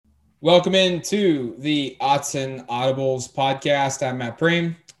Welcome into the Autzen Audibles podcast. I'm Matt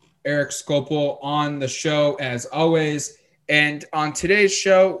Preem, Eric Scopel on the show as always. And on today's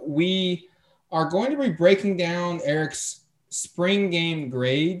show, we are going to be breaking down Eric's spring game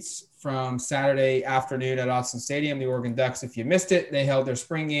grades from Saturday afternoon at Autzen Stadium. The Oregon Ducks, if you missed it, they held their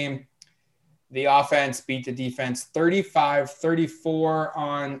spring game. The offense beat the defense 35-34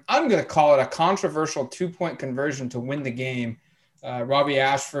 on, I'm going to call it a controversial two-point conversion to win the game. Robbie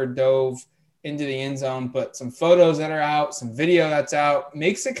Ashford dove into the end zone, but some photos that are out, some video that's out,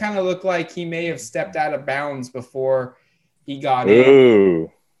 makes it kind of look like he may have stepped out of bounds before he got in.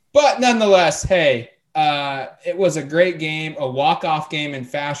 But nonetheless, hey, it was a great game, a walk-off game in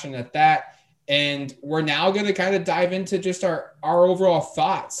fashion at that. And we're now going to kind of dive into just our overall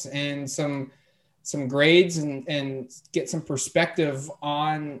thoughts and some grades and get some perspective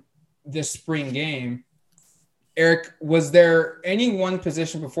on this spring game. Eric, was there any one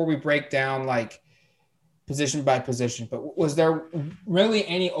position before we break down like position by position, but was there really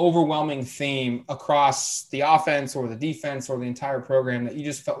any overwhelming theme across the offense or the defense or the entire program that you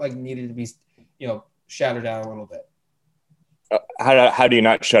just felt like needed to be, shouted out a little bit? How do you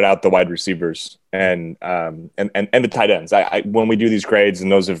not shut out the wide receivers and the tight ends? I when we do these grades, and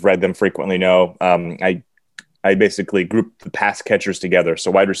those who've read them frequently know, I basically group the pass catchers together.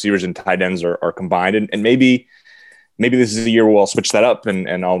 So wide receivers and tight ends are combined, and maybe this is a year where I'll switch that up and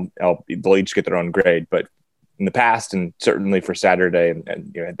they'll each get their own grade. But in the past, and certainly for Saturday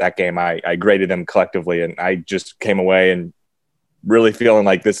and that game, I graded them collectively, and I just came away and really feeling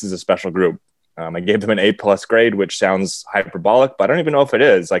like this is a special group. I gave them an A+ grade, which sounds hyperbolic, but I don't even know if it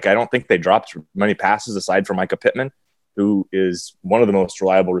is. Like, I don't think they dropped many passes aside from Micah Pittman, who is one of the most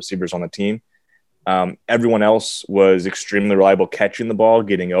reliable receivers on the team. Everyone else was extremely reliable catching the ball,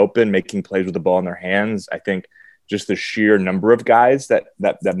 getting open, making plays with the ball in their hands. I think just the sheer number of guys that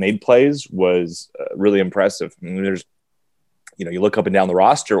made plays was really impressive. I mean, there's, you look up and down the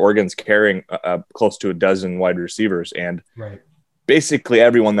roster, Oregon's carrying close to a dozen wide receivers, and right. Basically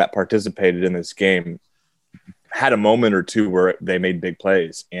everyone that participated in this game had a moment or two where they made big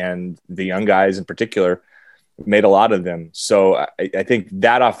plays, and the young guys in particular made a lot of them. So I think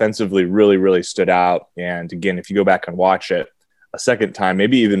that offensively really, really stood out. And again, if you go back and watch it a second time,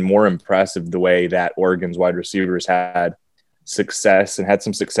 maybe even more impressive the way that Oregon's wide receivers had success and had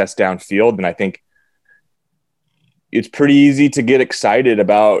some success downfield. And I think it's pretty easy to get excited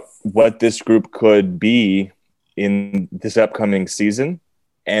about what this group could be in this upcoming season.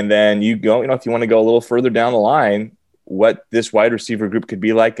 And then you go, if you want to go a little further down the line, what this wide receiver group could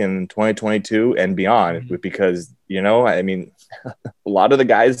be like in 2022 and beyond, because, a lot of the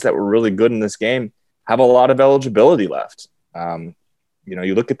guys that were really good in this game have a lot of eligibility left.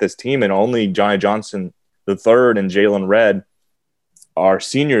 You look at this team, and only Johnny Johnson III and Jalen Redd are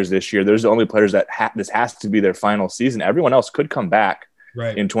seniors this year. There's the only players that this has to be their final season. Everyone else could come back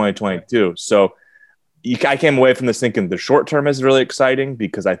in 2022. Right. So I came away from this thinking the short term is really exciting,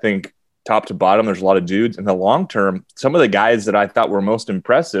 because I think top to bottom, there's a lot of dudes. In the long term, some of the guys that I thought were most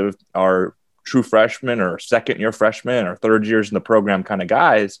impressive are true freshmen or second-year freshmen or third years in the program kind of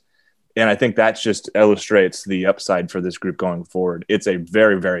guys. And I think that just illustrates the upside for this group going forward. It's a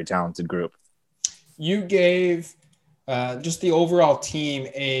very, very talented group. You gave just the overall team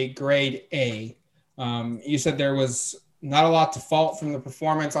a grade A. You said there was not a lot to fault from the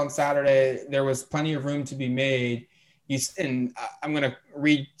performance on Saturday. There was plenty of room to be made. And I'm going to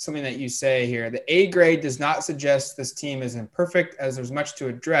read something that you say here. The A grade does not suggest this team is imperfect, as there's much to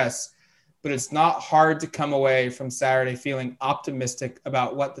address, but it's not hard to come away from Saturday feeling optimistic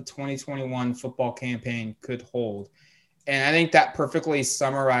about what the 2021 football campaign could hold. And I think that perfectly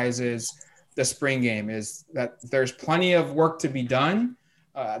summarizes the spring game, is that there's plenty of work to be done.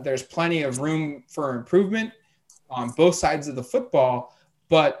 There's plenty of room for improvement on both sides of the football,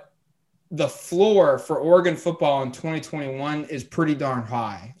 but the floor for Oregon football in 2021 is pretty darn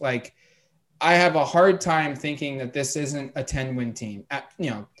high. Like, I have a hard time thinking that this isn't a 10-win team.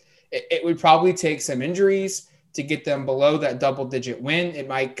 It would probably take some injuries to get them below that double-digit win. It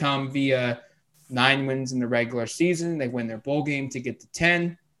might come via 9 wins in the regular season. They win their bowl game to get to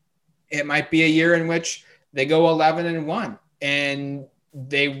 10. It might be a year in which they go 11-1 and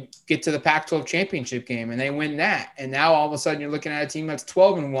they get to the Pac-12 championship game and they win that. And now all of a sudden you're looking at a team that's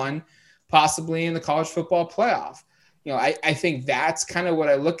 12-1, possibly in the college football playoff. I think that's kind of what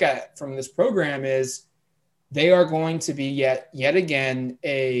I look at from this program, is they are going to be yet again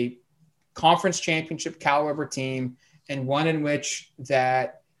a conference championship caliber team, and one in which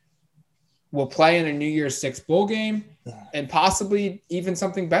that will play in a New Year's Six bowl game and possibly even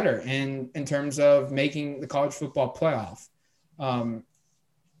something better in terms of making the college football playoff.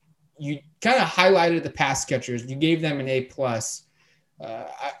 you kind of highlighted the pass catchers. You gave them an A+.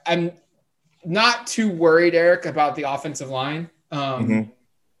 I'm not too worried, Eric, about the offensive line.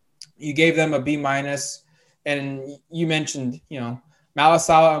 You gave them a B-, and you mentioned,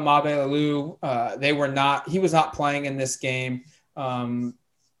 Malasala and Mabe he was not playing in this game.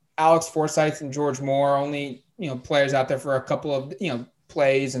 Alex Forsyth and George Moore, only, players out there for a couple of,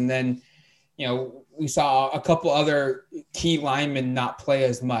 plays. And then, we saw a couple other key linemen not play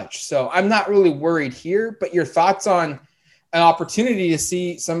as much. So I'm not really worried here, but your thoughts on an opportunity to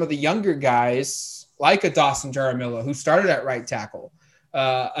see some of the younger guys like a Dawson Jaramillo, who started at right tackle,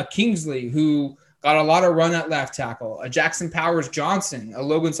 a Kingsley, who got a lot of run at left tackle, a Jackson Powers Johnson, a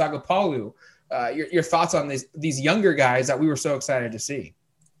Logan Sagapalu. Your thoughts on these younger guys that we were so excited to see?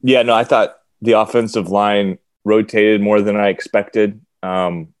 Yeah, no, I thought the offensive line rotated more than I expected.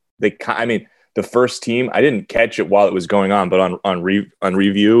 The first team, I didn't catch it while it was going on, but on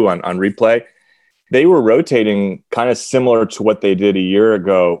replay, they were rotating kind of similar to what they did a year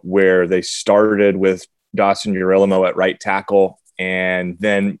ago, where they started with Dawson Jaramillo at right tackle and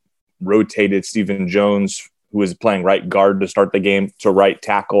then rotated Stephen Jones, who was playing right guard to start the game, to right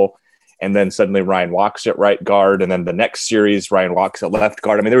tackle. And then suddenly Ryan Walks at right guard. And then the next series, Ryan Walks at left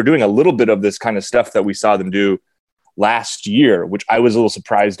guard. They were doing a little bit of this kind of stuff that we saw them do last year, which I was a little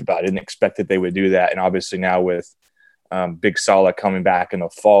surprised about. I didn't expect that they would do that. And obviously now with Big Saleh coming back in the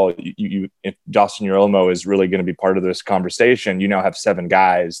fall, if Dawson Jaramillo is really going to be part of this conversation, you now have 7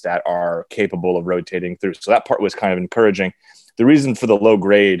 guys that are capable of rotating through. So that part was kind of encouraging. The reason for the low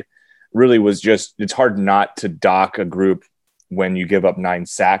grade really was just, it's hard not to dock a group when you give up 9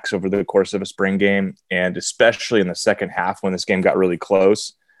 sacks over the course of a spring game. And especially in the second half, when this game got really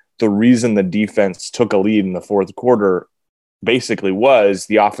close, the reason the defense took a lead in the fourth quarter basically was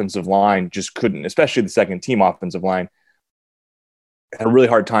the offensive line just couldn't, especially the second team offensive line, had a really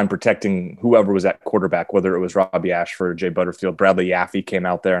hard time protecting whoever was at quarterback, whether it was Robbie Ashford or Jay Butterfield. Bradley Yaffe came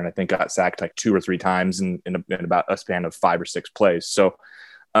out there and I think got sacked like 2 or 3 times in about a span of 5 or 6 plays. So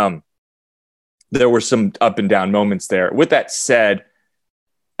there were some up and down moments there. With that said,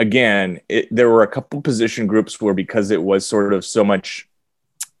 again, there were a couple position groups where, because it was sort of so much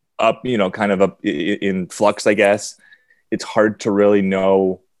up, kind of up in flux, I guess, it's hard to really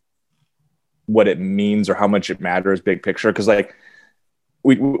know what it means or how much it matters big picture. Because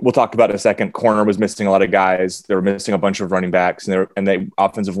we'll talk about in a second. Corner was missing a lot of guys. They were missing a bunch of running backs, and the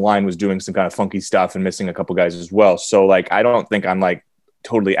offensive line was doing some kind of funky stuff and missing a couple guys as well. So I don't think I'm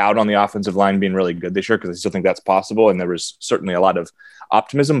totally out on the offensive line being really good this year, because I still think that's possible. And there was certainly a lot of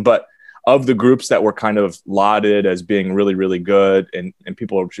optimism, but of the groups that were kind of lauded as being really, really good and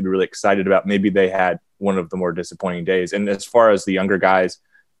people should be really excited about, maybe they had one of the more disappointing days. And as far as the younger guys,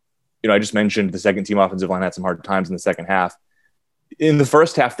 I just mentioned the second team offensive line had some hard times in the second half. In the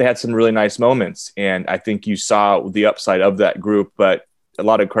first half, they had some really nice moments. And I think you saw the upside of that group, but a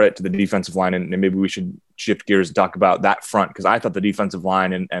lot of credit to the defensive line. And maybe we should shift gears and talk about that front, because I thought the defensive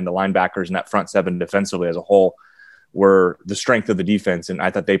line and the linebackers and that front 7 defensively as a whole were the strength of the defense. And I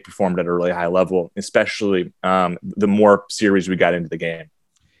thought they performed at a really high level, especially the more series we got into the game.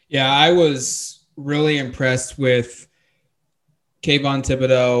 Yeah, I was really impressed with Kayvon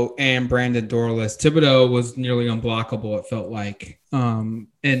Thibodeaux and Brandon Dorlus. Thibodeaux was nearly unblockable, it felt like.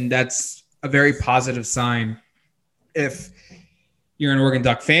 And that's a very positive sign if you're an Oregon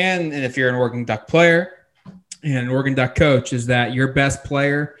Duck fan and if you're an Oregon Duck player and an Oregon Duck coach, is that your best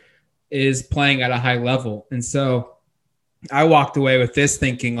player is playing at a high level. And so I walked away with this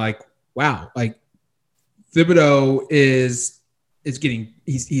thinking wow, Thibodeaux is getting,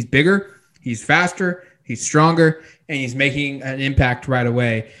 he's bigger, he's faster, he's stronger, and he's making an impact right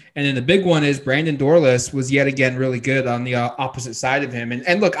away. And then the big one is Brandon Dorlus was yet again really good on the opposite side of him.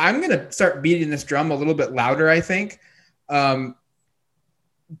 And look, I'm going to start beating this drum a little bit louder, I think.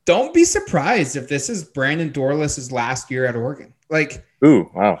 Don't be surprised if this is Brandon Dorlus's last year at Oregon.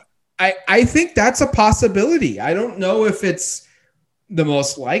 Ooh, wow. I think that's a possibility. I don't know if it's the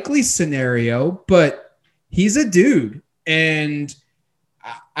most likely scenario, but he's a dude. And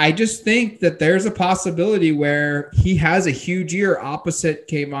I just think that there's a possibility where he has a huge year opposite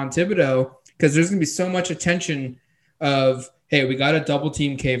Kayvon Thibodeaux, because there's going to be so much attention of, hey, we got to double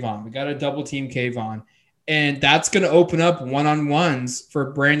team Kayvon. We got to double team Kayvon. And that's going to open up one-on-ones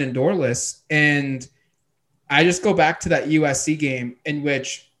for Brandon Dorlus. And I just go back to that USC game in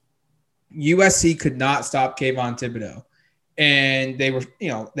which USC could not stop Kayvon Thibodeaux. And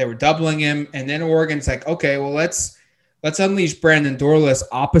they were doubling him. And then Oregon's like, okay, well, let's unleash Brandon Dorlus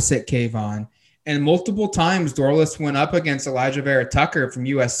opposite Kayvon. And multiple times Dorlus went up against Elijah Vera Tucker from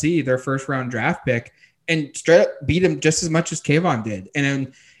USC, their first round draft pick, and straight up beat him just as much as Kayvon did.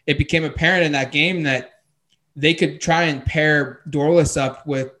 And it became apparent in that game that they could try and pair Dorless up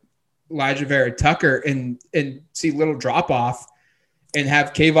with Elijah Vera Tucker and see little drop off and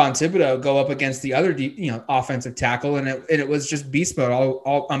have Kayvon Thibodeau go up against the other, offensive tackle. And it was just beast mode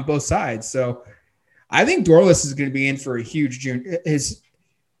all on both sides. So I think Dorless is going to be in for his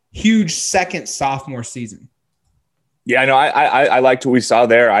huge second sophomore season. Yeah, no, I liked what we saw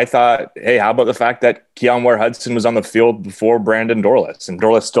there. I thought, hey, how about the fact that Keon Ware-Hudson was on the field before Brandon Dorless, and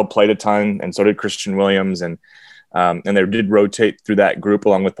Dorless still played a ton, and so did Christian Williams, and they did rotate through that group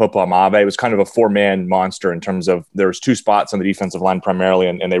along with Popo Amave. It was kind of a four-man monster in terms of there was two spots on the defensive line primarily,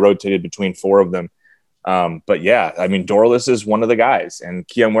 and they rotated between four of them. But yeah, I mean, Dorless is one of the guys, and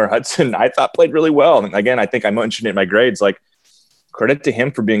Keon Ware-Hudson, I thought played really well. And again, I think I mentioned it in my grades, like, credit to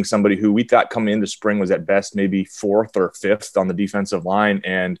him for being somebody who we thought coming into spring was at best maybe fourth or fifth on the defensive line.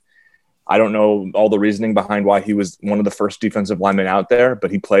 And I don't know all the reasoning behind why he was one of the first defensive linemen out there, but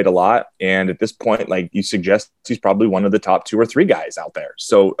he played a lot. And at this point, like you suggest, he's probably one of the top 2 or 3 guys out there.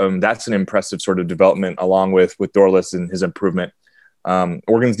 So that's an impressive sort of development along with Dorless and his improvement.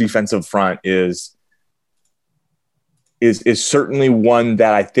 Oregon's defensive front is certainly one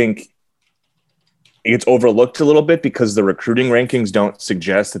that I think it gets overlooked a little bit because the recruiting rankings don't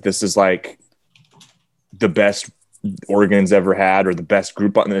suggest that this is like the best Oregon's ever had or the best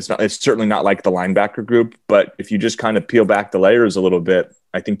group. And it's certainly not like the linebacker group, but if you just kind of peel back the layers a little bit,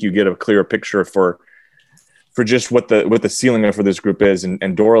 I think you get a clearer picture for just what the ceiling for this group is. And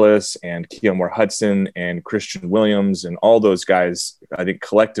Dorless and Keon Ware-Hudson and Christian Williams and all those guys, I think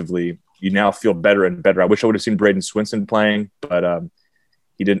collectively you now feel better and better. I wish I would have seen Braden Swinson playing, but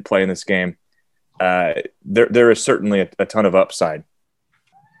he didn't play in this game. There is certainly a ton of upside.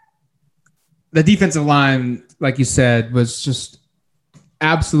 The defensive line, like you said, was just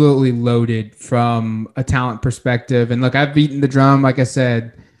absolutely loaded from a talent perspective. And look, I've beaten the drum. Like I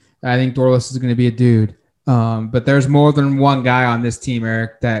said, I think Dorless is going to be a dude. But there's more than one guy on this team,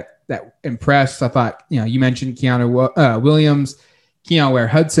 Eric, that impressed. I thought, you mentioned Keanu Williams, Keon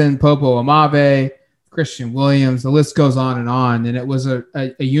Ware-Hudson, Popo Amave, Christian Williams. The list goes on. And it was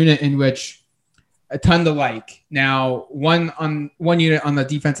a unit in which a ton to like. Now, one unit on the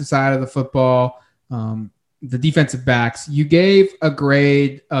defensive side of the football, the defensive backs, you gave a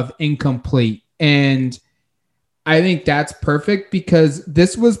grade of incomplete. And I think that's perfect because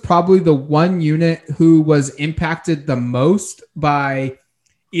this was probably the one unit who was impacted the most by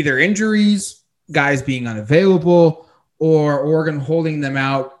either injuries, guys being unavailable, or Oregon holding them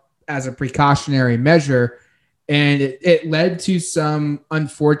out as a precautionary measure. And it led to some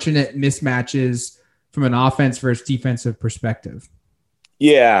unfortunate mismatches from an offense versus defensive perspective.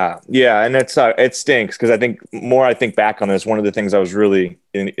 Yeah. And it stinks because I think back on this, one of the things I was really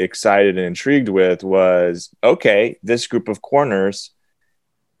excited and intrigued with was, okay, this group of corners,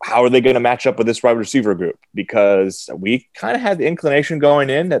 how are they going to match up with this wide receiver group? Because we kind of had the inclination going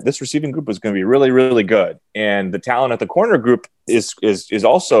in that this receiving group was going to be really, really good. And the talent at the corner group is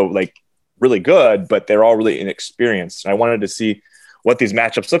also like really good, but they're all really inexperienced. And I wanted to see what these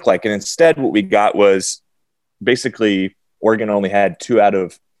matchups look like. And instead what we got was basically Oregon only had 2 out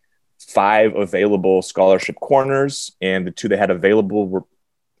of 5 available scholarship corners. And the 2 they had available were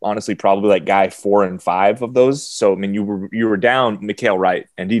honestly probably like guy 4 and 5 of those. So, I mean, you were down Mikhail Wright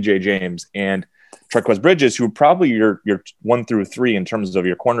and DJ James and Trikweze Bridges, who were probably your 1 through 3 in terms of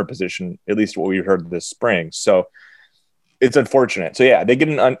your corner position, at least what we heard this spring. So it's unfortunate. So yeah, they get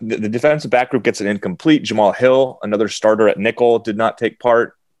the defensive back group gets an incomplete. Jamal Hill, another starter at nickel, did not take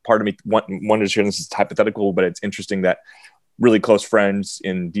part. Part of me wanted to share this is hypothetical, but it's interesting that really close friends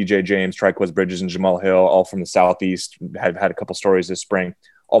in DJ James, Trikweze Bridges, and Jamal Hill, all from the Southeast, have had a couple stories this spring.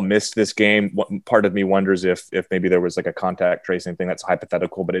 All missed this game. Part of me wonders if maybe there was like a contact tracing thing that's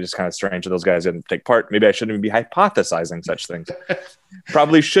hypothetical, but it's just kind of strange that those guys didn't take part. Maybe I shouldn't even be hypothesizing such things.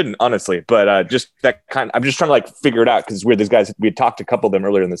 Probably shouldn't, honestly. But just that kind. I'm just trying to like figure it out because it's weird. These guys, we had talked to a couple of them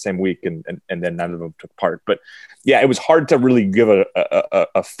earlier in the same week, and then none of them took part. But yeah, it was hard to really give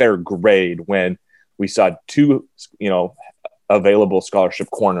a fair grade when we saw 2 available scholarship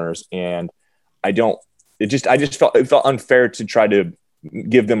corners, and I just felt it felt unfair to try to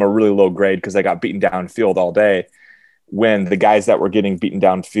give them a really low grade because they got beaten downfield all day when the guys that were getting beaten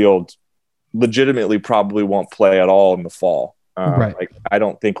downfield legitimately probably won't play at all in the fall. Right. Like I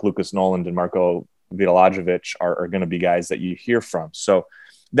don't think Lucas Noland and Marco Vilajovic are going to be guys that you hear from. So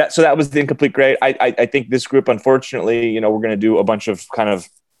that was the incomplete grade. I think this group, unfortunately, we're going to do a bunch of kind of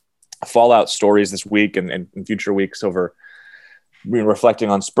fallout stories this week and in future weeks over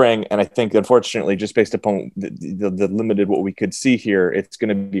reflecting on spring. And I think, unfortunately, just based upon the limited what we could see here, it's going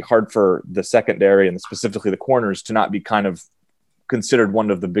to be hard for the secondary and specifically the corners to not be kind of considered one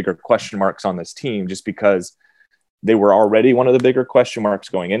of the bigger question marks on this team just because they were already one of the bigger question marks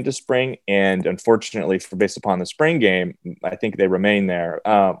going into spring. And unfortunately, based upon the spring game, I think they remain there.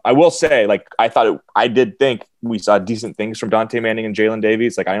 I will say, like, I did think we saw decent things from Dante Manning and Jalen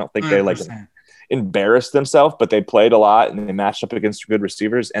Davies. Like, I don't think 100%. They like embarrassed themselves, but they played a lot and they matched up against good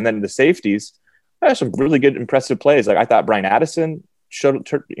receivers. And then the safeties, I had some really good, impressive plays. Like, I thought Brian Addison showed,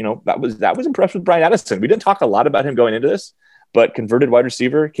 that was impressed with Brian Addison. We didn't talk a lot about him going into this, but converted wide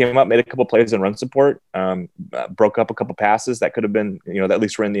receiver, came up, made a couple plays in run support, broke up a couple passes that could have been, that at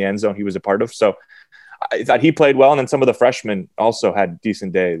least were in the end zone he was a part of. So I thought he played well. And then some of the freshmen also had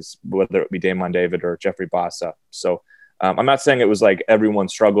decent days, whether it be Damon David or Jeffrey Bassa. So I'm not saying it was like everyone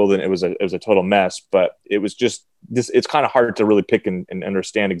struggled and it was a total mess, but it was just this. It's kind of hard to really pick and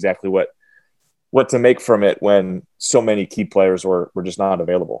understand exactly what to make from it when so many key players were just not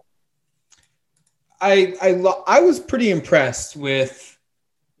available. I was pretty impressed with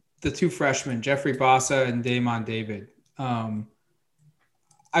the two freshmen, Jeffrey Bassa and Damon David.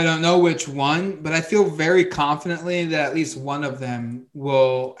 I don't know which one, but I feel very confidently that at least one of them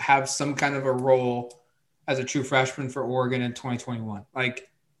will have some kind of a role as a true freshman for Oregon in 2021. Like,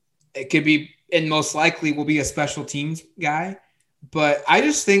 it could be, and most likely will be a special teams guy. But I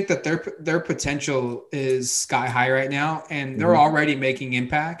just think that their potential is sky high right now, and they're already making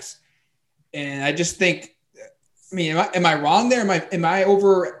impacts. And I just think, I mean, am I wrong there? Am I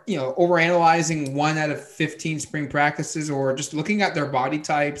overanalyzing 1 out of 15 spring practices, or just looking at their body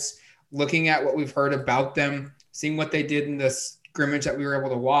types, looking at what we've heard about them, seeing what they did in the scrimmage that we were able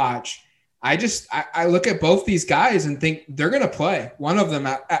to watch? I look at both these guys and think they're going to play, one of them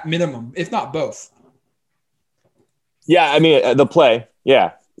at minimum, if not both. Yeah, I mean, the play,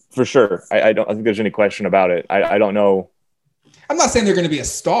 yeah, for sure. I don't think there's any question about it. I don't know. I'm not saying they're going to be a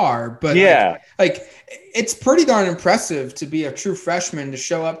star, but yeah, like it's pretty darn impressive to be a true freshman, to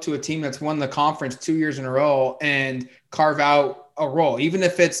show up to a team that's won the conference 2 years in a row and carve out a role, even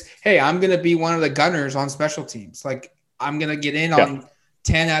if it's, hey, I'm going to be one of the gunners on special teams. Like, I'm going to get in on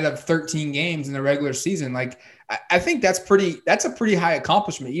 10 out of 13 games in the regular season. Like, I think that's a pretty high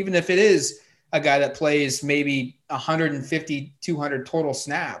accomplishment, even if it is a guy that plays maybe 150, 200 total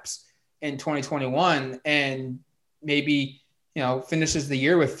snaps in 2021 and maybe, finishes the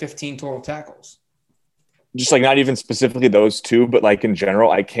year with 15 total tackles. Just like, not even specifically those two, but like in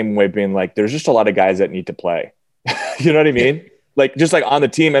general, I came away being like, there's just a lot of guys that need to play. You know what I mean? Yeah. Like, just like on the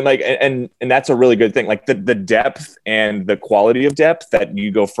team, and like, and that's a really good thing. Like the depth and the quality of depth that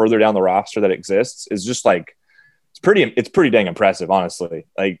you go further down the roster that exists is just like, it's pretty dang impressive, honestly.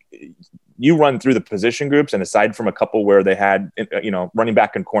 Like, you run through the position groups, and aside from a couple where they had, running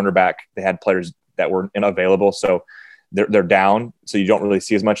back and cornerback, they had players that were unavailable. So they're down. So you don't really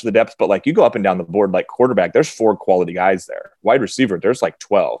see as much of the depth, but like, you go up and down the board, like quarterback, there's 4 quality guys there. Wide receiver, there's like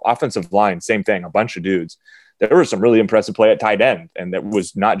 12. Offensive line, same thing, a bunch of dudes. There was some really impressive play at tight end, and that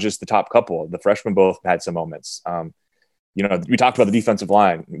was not just the top couple. The freshmen both had some moments. We talked about the defensive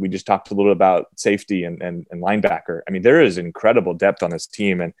line. We just talked a little about safety and linebacker. I mean, there is incredible depth on this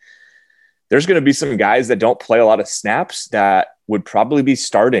team, and there's going to be some guys that don't play a lot of snaps that would probably be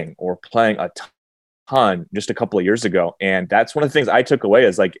starting or playing a ton just a couple of years ago. And that's one of the things I took away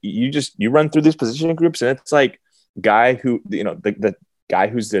is like, you run through these position groups, and it's like guy who, the guy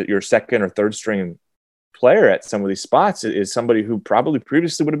who's your second or third string player at some of these spots is somebody who probably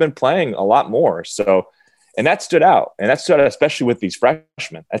previously would have been playing a lot more. So, and that stood out, especially with these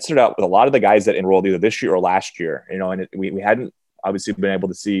freshmen. That stood out with a lot of the guys that enrolled either this year or last year, and we hadn't obviously been able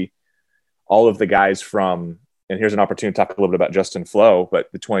to see all of the guys from, and here's an opportunity to talk a little bit about Justin Flo,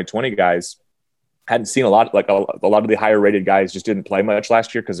 but the 2020 guys hadn't seen a lot of the higher rated guys just didn't play much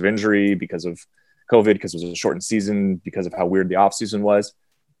last year because of injury, because of COVID, because it was a shortened season, because of how weird the offseason was.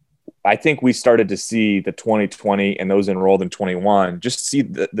 I think we started to see the 2020 and those enrolled in 21, just see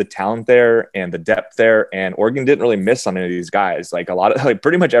the talent there and the depth there. And Oregon didn't really miss on any of these guys. Like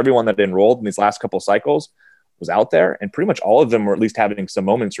pretty much everyone that enrolled in these last couple of cycles was out there, and pretty much all of them were at least having some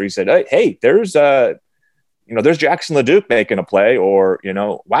moments where you said, hey, there's Jackson LeDuc making a play, or,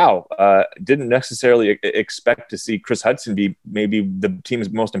 wow, didn't necessarily expect to see Chris Hudson be maybe the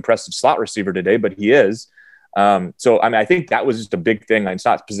team's most impressive slot receiver today, but he is. So, I mean, I think that was just a big thing. It's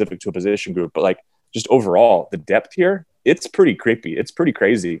not specific to a position group, but like just overall the depth here, it's pretty creepy. It's pretty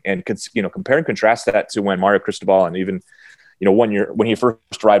crazy. And, compare and contrast that to when Mario Cristobal and even, 1 year when he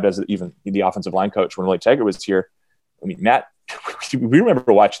first arrived as even the offensive line coach, when Willie Taggart was here. I mean, Matt, we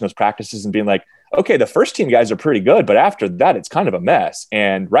remember watching those practices and being like, okay, the first team guys are pretty good, but after that, it's kind of a mess.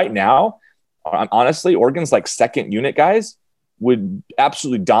 And right now, honestly, Oregon's like second unit guys would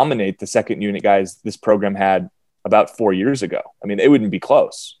absolutely dominate the second unit guys this program had about 4 years ago. I mean, it wouldn't be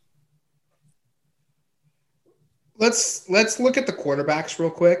close. Let's look at the quarterbacks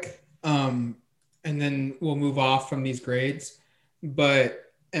real quick, and then we'll move off from these grades.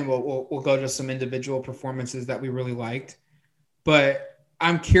 And we'll go to some individual performances that we really liked. But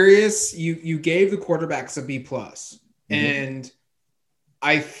I'm curious. You gave the quarterbacks a B plus, and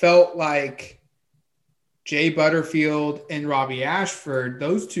I felt like Jay Butterfield and Robbie Ashford,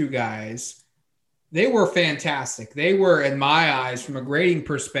 those two guys, they were fantastic. They were, in my eyes, from a grading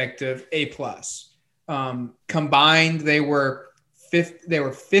perspective, A plus. Combined, they were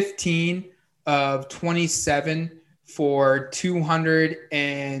 15 of 27 for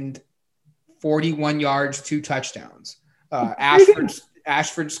 241 yards, 2 touchdowns.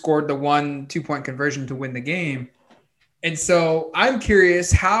 Ashford scored the 1 2-point conversion to win the game. And so I'm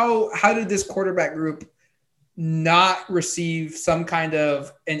curious, how did this quarterback group not receive some kind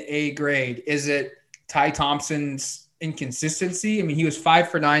of an A grade? Is it Ty Thompson's inconsistency? I mean, he was 5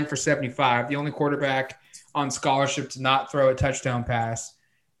 for 9 for 75, the only quarterback on scholarship to not throw a touchdown pass.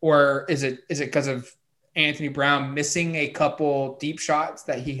 Or is it because of Anthony Brown missing a couple deep shots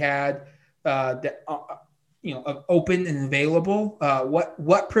that he had open and available?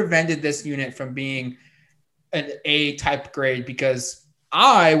 What prevented this unit from being an A type grade? Because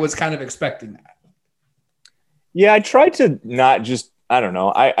I was kind of expecting that. Yeah, I tried to not just, I don't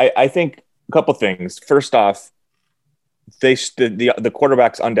know. I think a couple things. First off, the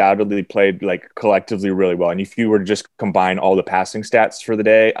quarterbacks undoubtedly played like collectively really well. And if you were to just combine all the passing stats for the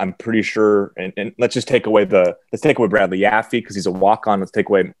day, I'm pretty sure. And let's take away Bradley Yaffe because he's a walk-on. Let's take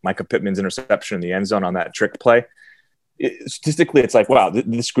away Micah Pittman's interception in the end zone on that trick play. Statistically, it's like, wow,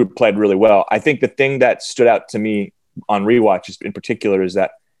 this group played really well. I think the thing that stood out to me on rewatch in particular is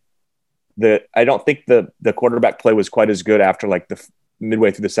that I don't think the quarterback play was quite as good after like the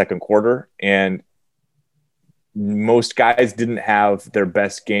midway through the second quarter, and most guys didn't have their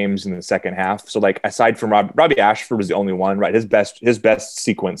best games in the second half. So like aside from Robbie Ashford was the only one, right? His best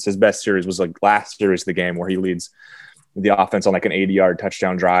sequence, his best series was like last series of the game where he leads the offense on like an 80-yard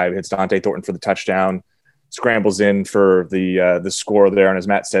touchdown drive, hits Dante Thornton for the touchdown, scrambles in for the score there. And as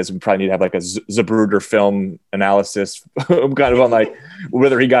Matt says, we probably need to have like a Zapruder film analysis kind of on like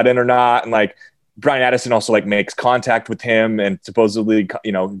whether he got in or not. And like Brian Addison also like makes contact with him and supposedly, he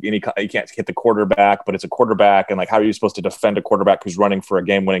can't hit the quarterback, but it's a quarterback. And like, how are you supposed to defend a quarterback who's running for a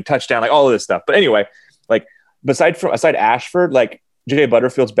game-winning touchdown? Like all of this stuff. But anyway, like aside Ashford, like Jay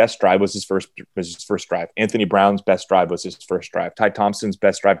Butterfield's best drive was his first drive. Anthony Brown's best drive was his first drive. Ty Thompson's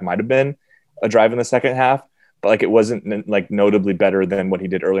best drive might've been a drive in the second half, but like, it wasn't like notably better than what he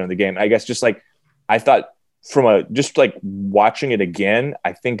did earlier in the game. I guess just like, I thought just like watching it again,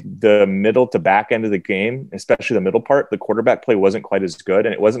 I think the middle to back end of the game, especially the middle part, the quarterback play wasn't quite as good,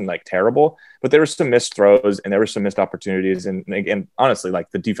 and it wasn't like terrible, but there were some missed throws and there were some missed opportunities. And honestly, like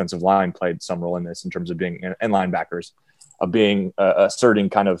the defensive line played some role in this in terms of being, and linebackers of being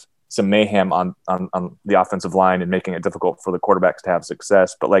asserting kind of some mayhem on the offensive line and making it difficult for the quarterbacks to have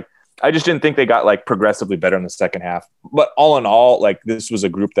success. But like, I just didn't think they got like progressively better in the second half. But all in all, like this was a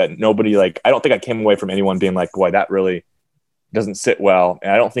group that nobody like, I don't think I came away from anyone being like, boy, that really doesn't sit well.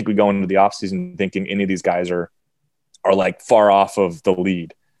 And I don't think we go into the offseason thinking any of these guys are like far off of the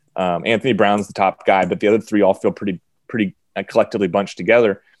lead. Anthony Brown's the top guy, but the other three all feel pretty collectively bunched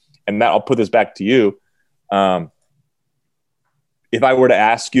together. And Matt, I'll put this back to you. If I were to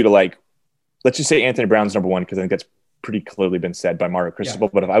ask you to like, let's just say Anthony Brown's number one, because I think that's pretty clearly been said by Mario Cristobal.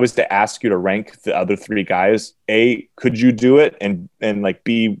 Yeah. But if I was to ask you to rank the other three guys, A, could you do it? And like,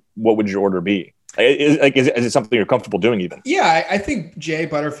 B, what would your order be? Is it something you're comfortable doing even? Yeah, I think Jay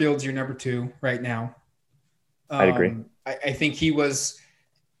Butterfield's your number 2 right now. I'd agree. I think he was,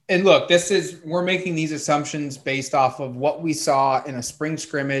 and look, we're making these assumptions based off of what we saw in a spring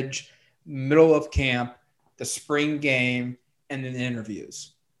scrimmage, middle of camp, the spring game, and then the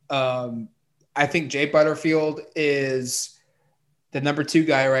interviews. I think Jay Butterfield is the number 2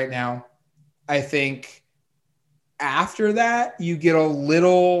 guy right now. I think after that, you get a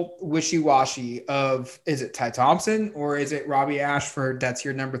little wishy-washy of, is it Ty Thompson or is it Robbie Ashford that's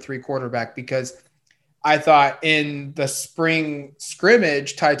your number 3 quarterback? Because I thought in the spring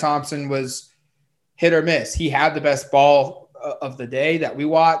scrimmage, Ty Thompson was hit or miss. He had the best ball of the day that we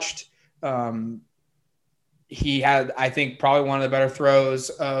watched. He had, I think, probably one of the better throws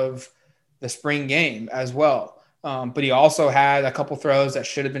of the spring game as well. But he also had a couple throws that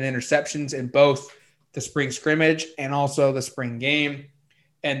should have been interceptions in both the spring scrimmage and also the spring game.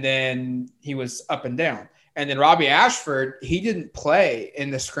 And then he was up and down. And then Robbie Ashford, he didn't play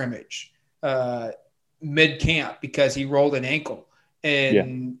in the scrimmage mid-camp because he rolled an ankle.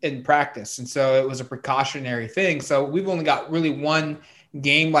 in practice. And so it was a precautionary thing. So we've only got really one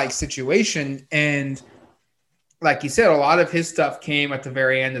game-like situation. And like you said, a lot of his stuff came at the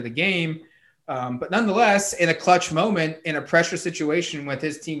very end of the game. But nonetheless, in a clutch moment, in a pressure situation with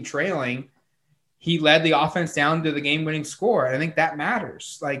his team trailing, he led the offense down to the game-winning score. And I think that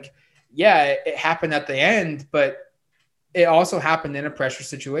matters. Like, yeah, it happened at the end, but it also happened in a pressure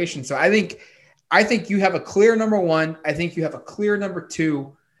situation. So I think you have a clear number one. I think you have a clear number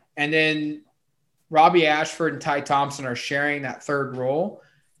two. And then Robbie Ashford and Ty Thompson are sharing that third role.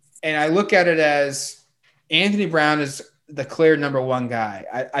 And I look at it as Anthony Brown is the clear number one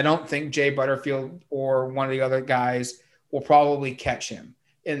guy. I don't think Jay Butterfield or one of the other guys will probably catch him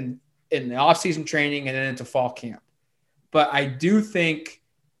in the offseason training and then into fall camp. But I do think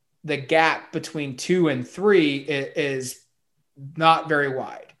the gap between 2 and 3 is not very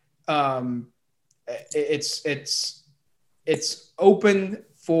wide. It's open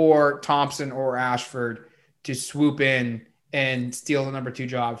for Thompson or Ashford to swoop in and steal the number 2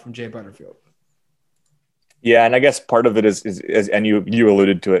 job from Jay Butterfield. Yeah, and I guess part of it is and you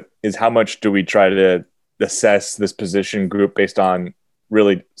alluded to it, is how much do we try to assess this position group based on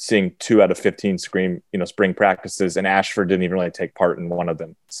really seeing 2 out of 15 spring practices, and Ashford didn't even really take part in one of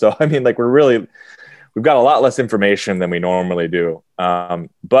them. So I mean, like we've got a lot less information than we normally do.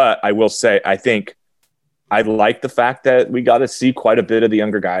 But I will say, I think I like the fact that we got to see quite a bit of the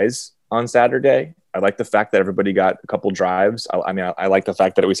younger guys on Saturday. I like the fact that everybody got a couple drives. I like the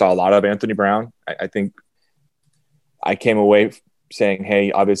fact that we saw a lot of Anthony Brown. I think I came away saying,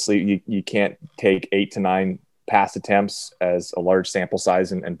 hey, obviously you can't take 8 to 9 pass attempts as a large sample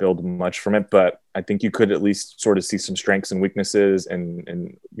size and build much from it. But I think you could at least sort of see some strengths and weaknesses.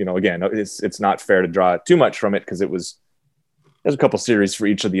 And again, it's not fair to draw too much from it because there's a couple series for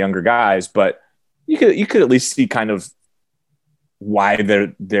each of the younger guys, but you could at least see kind of why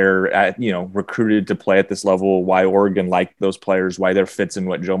they're at, recruited to play at this level, why Oregon liked those players, why they're fits in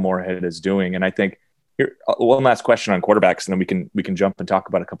what Joe Moorhead is doing. And I think here, one last question on quarterbacks, and then we can jump and talk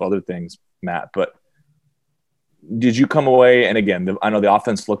about a couple other things, Matt. But did you come away? And again, I know the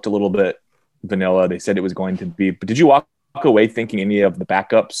offense looked a little bit vanilla. They said it was going to be, but did you walk away thinking any of the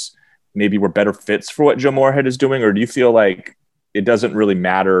backups maybe were better fits for what Joe Moorhead is doing? Or do you feel like it doesn't really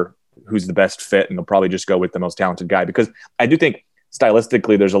matter who's the best fit and they'll probably just go with the most talented guy? Because I do think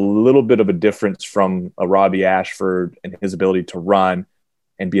stylistically, there's a little bit of a difference from a Robbie Ashford and his ability to run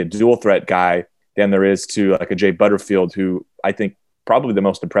and be a dual threat guy than there is to like a Jay Butterfield, who I think probably the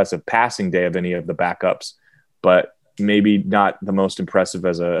most impressive passing day of any of the backups, but maybe not the most impressive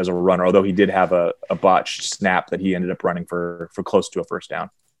as a runner, although he did have a botched snap that he ended up running for close to a first down.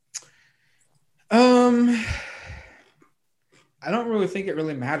 I don't really think it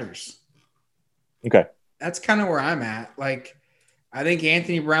really matters. Okay. That's kind of where I'm at. Like, I think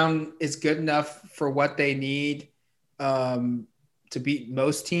Anthony Brown is good enough for what they need to beat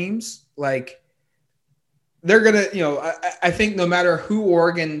most teams. Like, they're going to, I think no matter who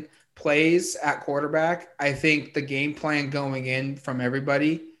Oregon plays at quarterback, I think the game plan going in from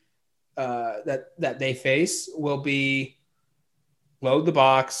everybody that they face will be load the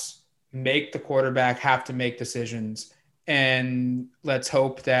box, make the quarterback have to make decisions, and let's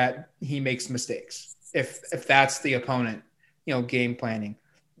hope that he makes mistakes if that's the opponent, game planning.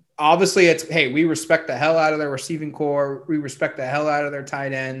 Obviously, it's, hey, we respect the hell out of their receiving core. We respect the hell out of their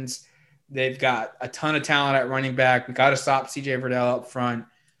tight ends. They've got a ton of talent at running back. We got to stop CJ Verdell up front.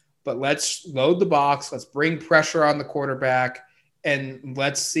 But let's load the box. Let's bring pressure on the quarterback. And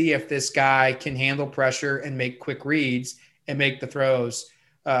let's see if this guy can handle pressure and make quick reads and make the throws.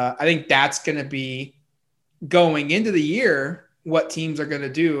 I think that's going to be, going into the year, what teams are going to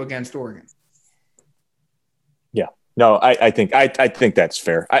do against Oregon. Yeah. No, I think that's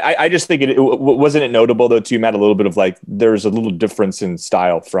fair. I just think wasn't it notable though too, Matt, a little bit of like there's a little difference in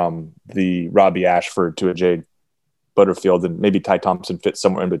style from the Robbie Ashford to a Jay Butterfield, and maybe Ty Thompson fits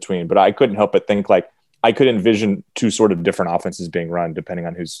somewhere in between. But I couldn't help but think like I could envision 2 sort of different offenses being run depending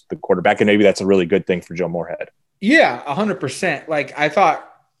on who's the quarterback, and maybe that's a really good thing for Joe Moorhead. Yeah, 100%. Like I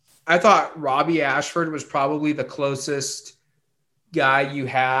thought Robbie Ashford was probably the closest guy you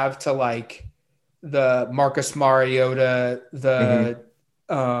have to like the Marcus Mariota, the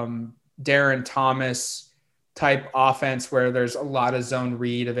Darren Thomas type offense where there's a lot of zone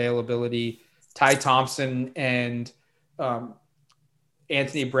read availability. Ty Thompson and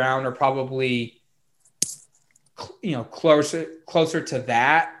Anthony Brown are probably, closer to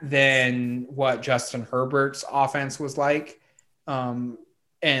that than what Justin Herbert's offense was like.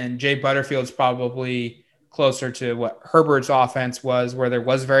 And Jay Butterfield's probably closer to what Herbert's offense was, where there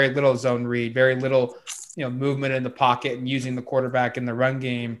was very little zone read, very little movement in the pocket and using the quarterback in the run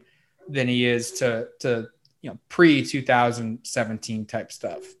game than he is to pre 2017 type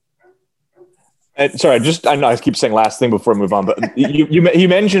stuff. And sorry, I know I keep saying last thing before I move on, but you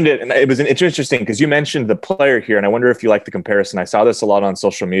mentioned it, and it's interesting because you mentioned the player here, and I wonder if you like the comparison. I saw this a lot on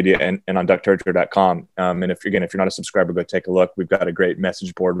social media and on duckterritory.com. And if you're not a subscriber, go take a look. We've got a great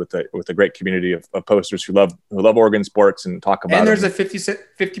message board with a great community of posters who love Oregon sports and talk about. And there's a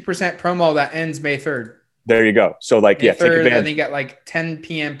 50% promo that ends May 3rd. There you go. So May 3rd, take advantage. I think at like 10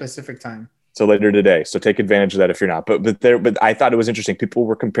 p.m. Pacific time. So later today. So take advantage of that if you're not. But I thought it was interesting. People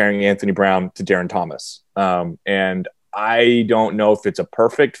were comparing Anthony Brown to Darren Thomas. And I don't know if it's a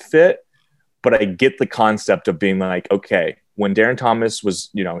perfect fit, but I get the concept of being like, okay, when Darren Thomas was,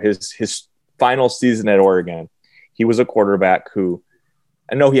 his final season at Oregon, he was a quarterback who,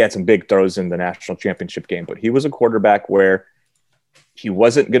 I know he had some big throws in the national championship game, but he was a quarterback where he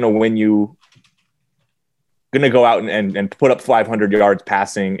wasn't going to win you, going to go out and put up 500 yards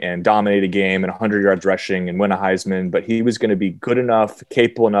passing and dominate a game and 100 yards rushing and win a Heisman, but he was going to be good enough,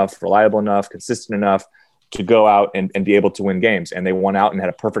 capable enough, reliable enough, consistent enough to go out and be able to win games. And they went out and had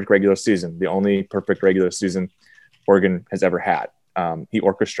a perfect regular season, the only perfect regular season Oregon has ever had. He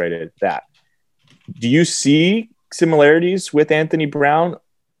orchestrated that. Do you see similarities with Anthony Brown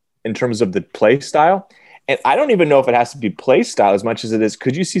in terms of the play style? And I don't even know if it has to be play style as much as it is.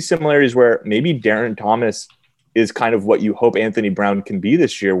 Could you see similarities where maybe Darren Thomas is kind of what you hope Anthony Brown can be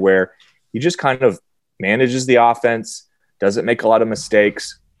this year, where he just kind of manages the offense, doesn't make a lot of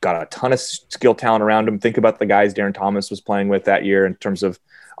mistakes, got a ton of skill talent around him. Think about the guys Darren Thomas was playing with that year in terms of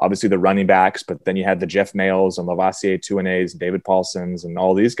obviously the running backs, but then you had the Jeff Mayles and Lavoisier Tuanés and David Paulsons and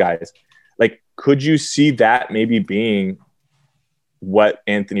all these guys. Like, could you see that maybe being what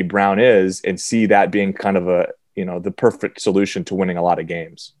Anthony Brown is and see that being kind of the perfect solution to winning a lot of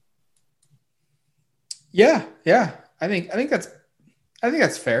games? Yeah. I think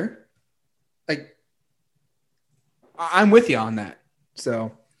that's fair. Like, I'm with you on that.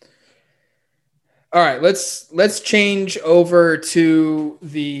 So, all right, let's change over to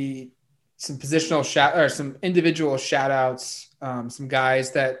some positional some individual shout outs. Some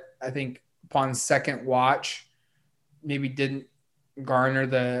guys that I think upon second watch maybe didn't garner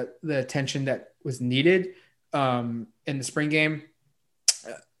the attention that was needed in the spring game.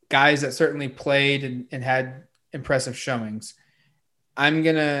 Guys that certainly played and had impressive showings. I'm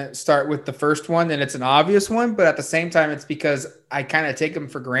going to start with the first one, and it's an obvious one, but at the same time, it's because I kind of take him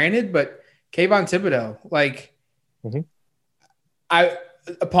for granted. But Kayvon Thibodeaux,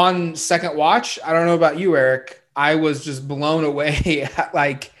 upon second watch, I don't know about you, Eric, I was just blown away at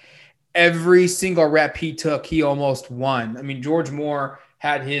like every single rep he took, he almost won. I mean, George Moore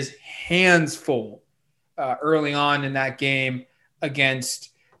had his hands full early on in that game against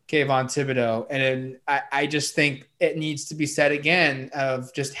Kayvon Thibodeaux. And I just think it needs to be said again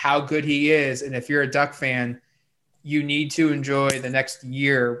of just how good he is. And if you're a Duck fan, you need to enjoy the next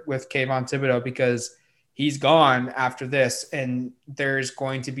year with Kayvon Thibodeaux because he's gone after this. And there's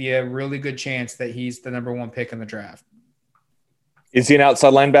going to be a really good chance that he's the number one pick in the draft. Is he an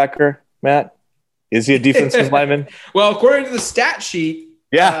outside linebacker, Matt? Is he a defensive lineman? Well, according to the stat sheet,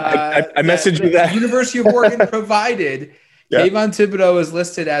 I messaged you that. University of Oregon provided. Yeah. Kayvon Thibodeaux is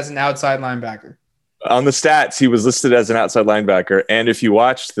listed as an outside linebacker. On the stats, he was listed as an outside linebacker. And if you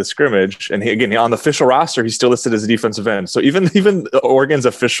watch the scrimmage, and again, on the official roster, he's still listed as a defensive end. So even Oregon's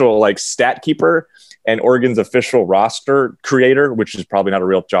official stat keeper and Oregon's official roster creator, which is probably not a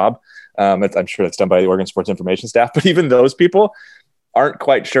real job. I'm sure that's done by the Oregon Sports Information staff. But even those people aren't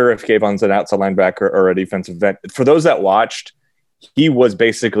quite sure if Kayvon's an outside linebacker or a defensive end. For those that watched, he was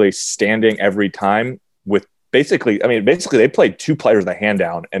basically standing every time with basically they played two players the hand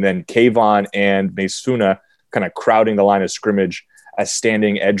down, and then Kayvon and Mace Funa kind of crowding the line of scrimmage as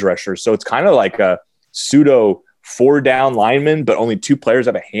standing edge rushers. So it's kind of like a pseudo 4-down lineman, but only two players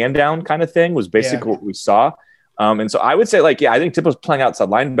have a hand down kind of thing was basically what we saw. And so I would say I think Thibodeaux's playing outside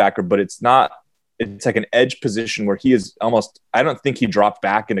linebacker, but it's like an edge position where he is almost, I don't think he dropped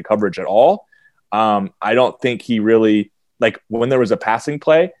back into coverage at all. I don't think he really, when there was a passing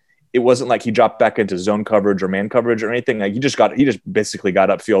play, it wasn't like he dropped back into zone coverage or man coverage or anything. Like he just basically got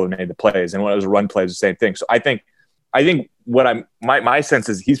upfield and made the plays. And when it was a run play, it was the same thing. So I think what my sense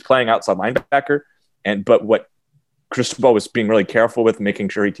is he's playing outside linebacker, but what Cristobal was being really careful with, making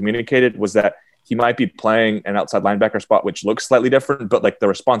sure he communicated, was that he might be playing an outside linebacker spot, which looks slightly different, but the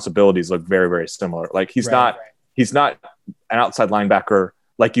responsibilities look very, very similar. He's not an outside linebacker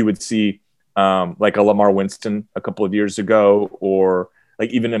like you would see like a Lamar Winston a couple of years ago, or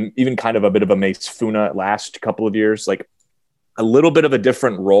even kind of a bit of a Mace Funa last couple of years, a little bit of a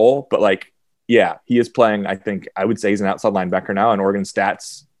different role, but yeah, he is playing. I think I would say he's an outside linebacker now, and Oregon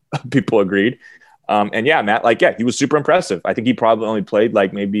stats people agreed. And yeah, Matt, like, yeah, he was super impressive. I think he probably only played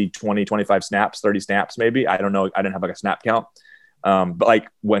like maybe 20, 25 snaps, 30 snaps, maybe. I don't know. I didn't have like a snap count. But like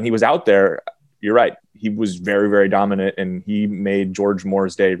when he was out there, you're right. He was very, very dominant, and he made George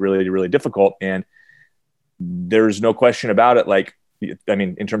Moore's day really, really difficult. And there's no question about it. Like, I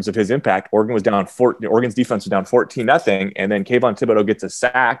mean, in terms of his impact, Oregon's defense was down 14-0. And then Kayvon Thibodeau gets a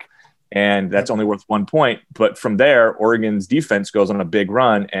sack, and that's only worth 1 point. But from there, Oregon's defense goes on a big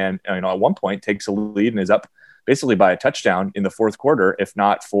run, and at one point takes a lead and is up basically by a touchdown in the fourth quarter, if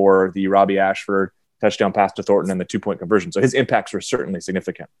not for the Robbie Ashford touchdown pass to Thornton and the 2-point conversion. So his impacts were certainly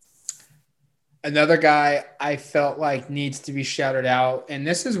significant. Another guy I felt like needs to be shouted out, and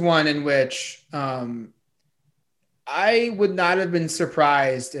this is one in which I would not have been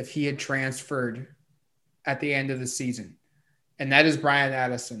surprised if he had transferred at the end of the season, and that is Bryan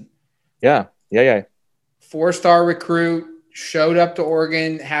Addison. Yeah. 4-star recruit, showed up to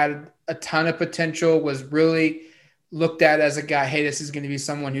Oregon, had a ton of potential, was really looked at as a guy, hey, this is going to be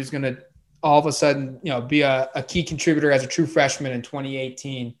someone who's going to all of a sudden, be a key contributor as a true freshman in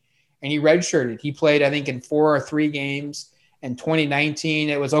 2018. And he redshirted. He played, I think, in 4 or 3 games. In 2019,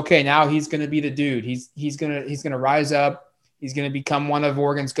 it was okay. Now he's going to be the dude. He's going to rise up. He's going to become one of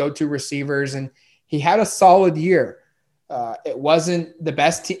Oregon's go-to receivers. And he had a solid year. It wasn't the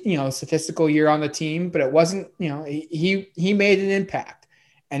best, statistical year on the team, but it wasn't, he made an impact.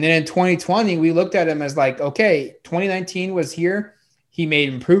 And then in 2020, we looked at him as like, okay, 2019 was here. He made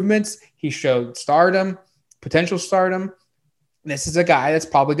improvements. He showed potential stardom. This is a guy that's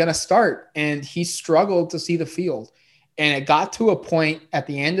probably going to start, and he struggled to see the field. And it got to a point at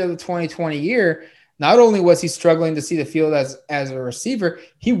the end of the 2020 year, not only was he struggling to see the field as a receiver,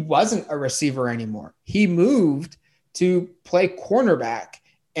 he wasn't a receiver anymore. He moved to play cornerback.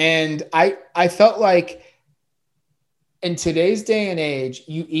 And I felt like in today's day and age,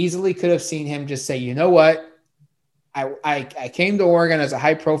 you easily could have seen him just say, you know what? I came to Oregon as a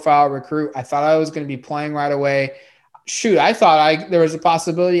high-profile recruit. I thought I was going to be playing right away. Shoot, I thought there was a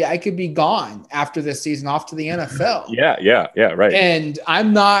possibility I could be gone after this season off to the NFL. Yeah, right. And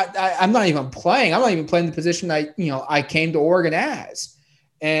I'm not even playing. I'm not even playing the position I came to Oregon as.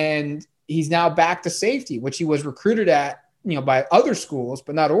 And he's now back to safety, which he was recruited at, by other schools,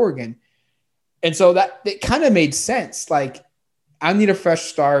 but not Oregon. And so that it kind of made sense. Like, I need a fresh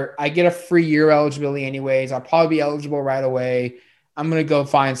start. I get a free year eligibility anyways. I'll probably be eligible right away. I'm going to go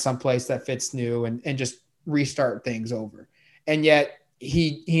find someplace that fits new and just restart things over. And yet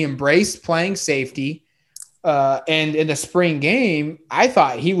he embraced playing safety. And in the spring game, I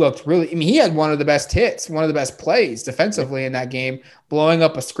thought he looked he had one of the best hits, one of the best plays defensively in that game, blowing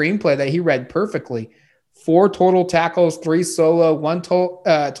up a screenplay that he read perfectly. 4 total tackles, 3 solo, 1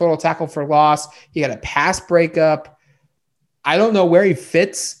 total tackle for loss. He had a pass breakup. I don't know where he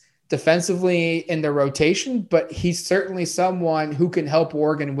fits defensively in the rotation, but he's certainly someone who can help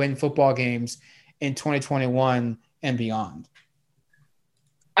Oregon win football games in 2021 and beyond.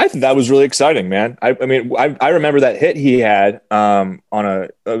 I think that was really exciting, man. I remember that hit he had I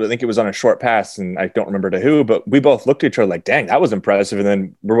think it was on a short pass, and I don't remember to who, but we both looked at each other like, dang, that was impressive. And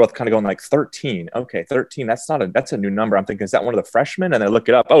then we're both kind of going like 13. Okay, 13. That's a new number. I'm thinking, is that one of the freshmen? And I look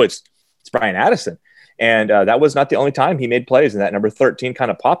it up. Oh, it's Bryan Addison. And that was not the only time he made plays, and that number 13 kind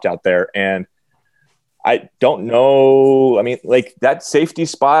of popped out there. And I don't know. I mean, like that safety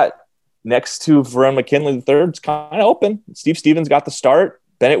spot next to Verone McKinley III is kind of open. Steve Stevens got the start.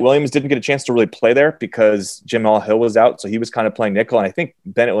 Bennett Williams didn't get a chance to really play there because Jamal Hill was out, so he was kind of playing nickel. And I think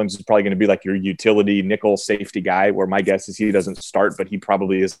Bennett Williams is probably going to be like your utility nickel safety guy, where my guess is he doesn't start, but he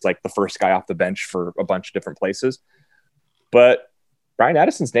probably is like the first guy off the bench for a bunch of different places. But Bryan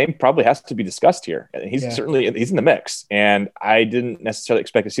Addison's name probably has to be discussed here. He's in the mix, and I didn't necessarily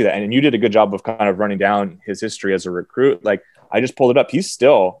expect to see that. And you did a good job of kind of running down his history as a recruit. Like, I just pulled it up. He's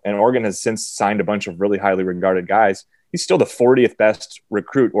still, and Oregon has since signed a bunch of really highly regarded guys. He's still the 40th best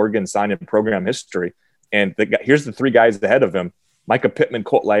recruit Oregon signed in program history. And here's the 3 guys ahead of him: Micah Pittman,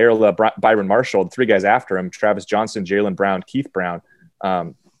 Colt Laerla, Byron Marshall. The 3 guys after him: Travis Johnson, Jaylen Brown, Keith Brown.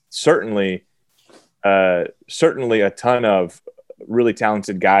 Certainly a ton of really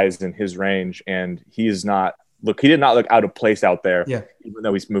talented guys in his range, and he did not look out of place out there, even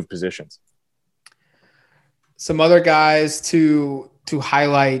though he's moved positions. Some other guys to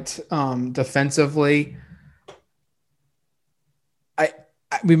highlight defensively.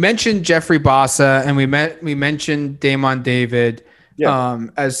 We mentioned Jeffrey Bassa, and we mentioned Damon David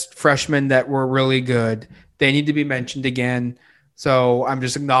as freshmen that were really good. They need to be mentioned again. So I'm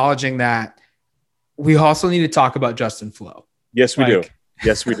just acknowledging that. We also need to talk about Justin Flowe. Yes, we do.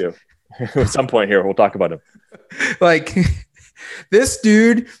 Yes, we do. At some point here, we'll talk about him. Like, this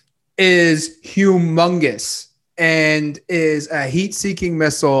dude is humongous and is a heat-seeking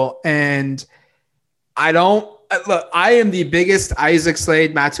missile. And I am the biggest Isaac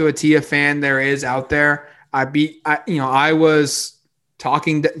Slade Matuatia fan there is out there. I was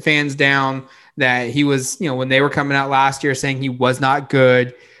talking fans down that he was, when they were coming out last year saying he was not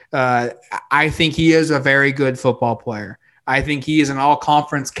good. I think he is a very good football player. I think he is an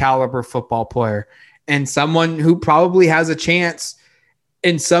all-conference caliber football player and someone who probably has a chance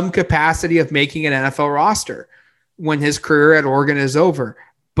in some capacity of making an NFL roster when his career at Oregon is over.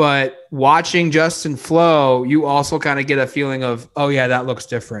 But watching Justin Flo, you also kind of get a feeling of, oh yeah, that looks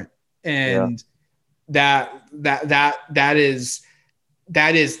different. And that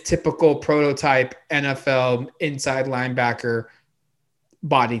is typical prototype NFL inside linebacker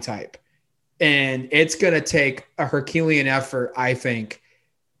body type. And it's going to take a Herculean effort, I think,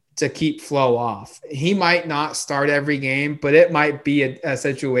 to keep Flo off. He might not start every game, but it might be a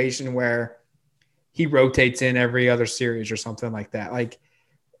situation where he rotates in every other series or something like that. Like,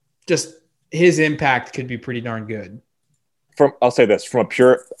 just his impact could be pretty darn good. I'll say this, from a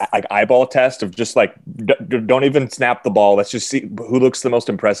pure eyeball test of just don't even snap the ball. Let's just see who looks the most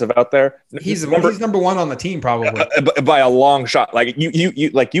impressive out there. He's number one on the team, probably by a long shot. Like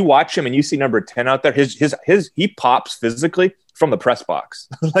you watch him and you see number 10 out there. He pops physically from the press box.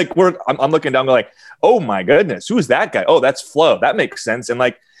 Like I'm looking down, like, oh my goodness, who is that guy? Oh, that's Flo. That makes sense.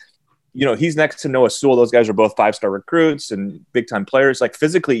 And he's next to Noah Sewell. Those guys are both 5-star recruits and big time players. Like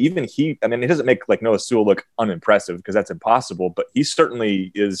physically, even it doesn't make like Noah Sewell look unimpressive because that's impossible, but he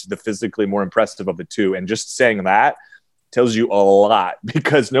certainly is the physically more impressive of the two. And just saying that tells you a lot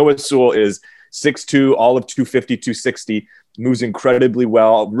because Noah Sewell is 6'2", all of 250, 260, moves incredibly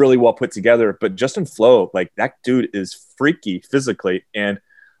well, really well put together. But Justin Flo, like that dude is freaky physically. And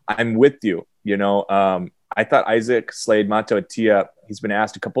I'm with you, I thought Isaac Slade Matuatia, he's been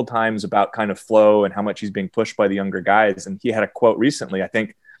asked a couple times about kind of Flo and how much he's being pushed by the younger guys. And he had a quote recently, I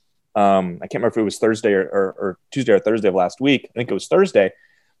think, I can't remember if it was Thursday or Tuesday or Thursday of last week. I think it was Thursday,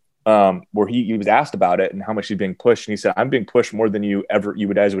 where he was asked about it and how much he's being pushed. And he said, I'm being pushed more than you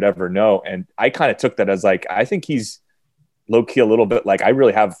guys would ever know. And I kind of took that as like, I think he's low key a little bit like, I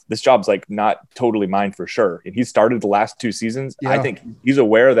really have, this job's like not totally mine for sure. And he started the last 2 seasons. Yeah. I think he's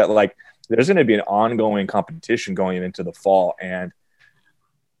aware that like, there's going to be an ongoing competition going into the fall. And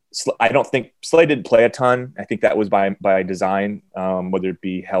I don't think Slade didn't play a ton. I think that was by design, whether it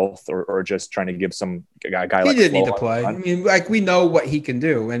be health or just trying to give some guy like he didn't need to play. I mean, like we know what he can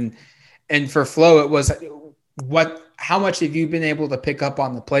do. And for Flo, it was how much have you been able to pick up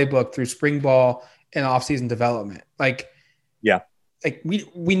on the playbook through spring ball and offseason development? Like, yeah, like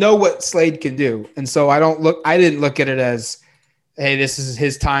we know what Slade can do. And so I didn't look at it as, hey, this is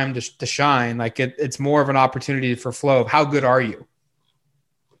his time to shine. Like it's more of an opportunity for Flo. How good are you?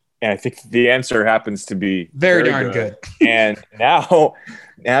 And I think the answer happens to be very darn good. And now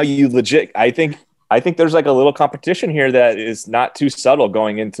you legit, I think there's like a little competition here that is not too subtle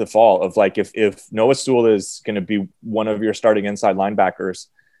going into fall of like, if Noah Sewell is going to be one of your starting inside linebackers,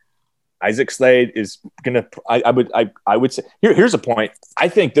 Isaac Slade is going to, I would say here's a point. I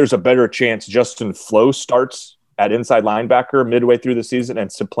think there's a better chance Justin Flo starts at inside linebacker midway through the season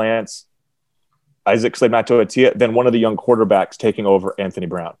and supplants Isaac Slade Matuatia than one of the young quarterbacks taking over Anthony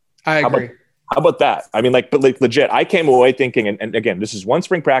Brown. I agree. How about that? I mean, but legit, I came away thinking, and again, this is one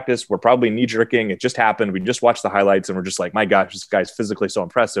spring practice. We're probably knee-jerking. It just happened. We just watched the highlights and we're just like, my gosh, this guy's physically so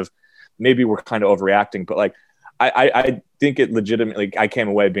impressive. Maybe we're kind of overreacting, but like, I think it legitimately, I came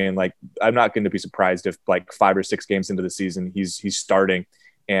away being like, I'm not going to be surprised if like 5 or 6 games into the season, he's starting.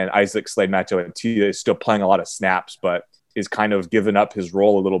 And Isaac Slade Matuatia is still playing a lot of snaps, but is kind of giving up his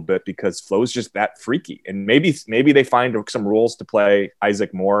role a little bit because Flo's just that freaky. And maybe they find some rules to play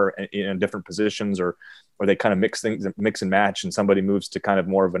Isaac more in different positions, or they kind of mix and match, and somebody moves to kind of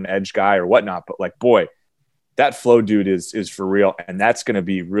more of an edge guy or whatnot. But like, boy, that Flo dude is for real. And that's going to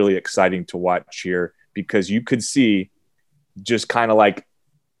be really exciting to watch here, because you could see just kind of like,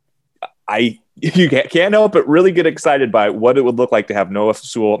 you can't help but really get excited by what it would look like to have Noah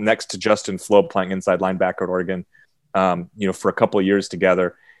Sewell next to Justin Flo playing inside linebacker at Oregon, for a couple of years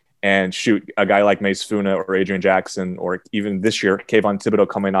together, and shoot a guy like Mace Funa or Adrian Jackson, or even this year, Kayvon Thibodeau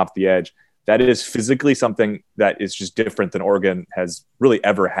coming off the edge. That is physically something that is just different than Oregon has really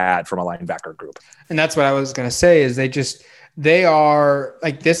ever had from a linebacker group. And that's what I was going to say is they are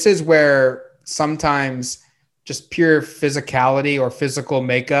like, this is where sometimes just pure physicality or physical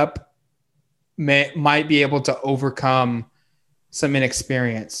makeup might be able to overcome some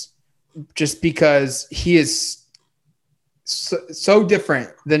inexperience, just because he is so different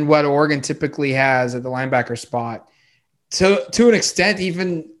than what Oregon typically has at the linebacker spot. To an extent,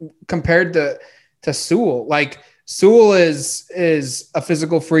 even compared to Sewell. Like Sewell is a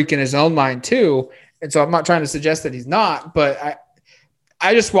physical freak in his own mind too. And so I'm not trying to suggest that he's not, but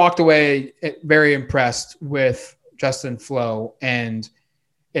I just walked away very impressed with Justin Flowe, and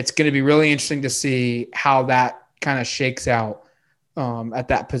it's going to be really interesting to see how that kind of shakes out at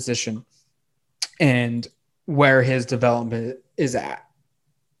that position and where his development is at.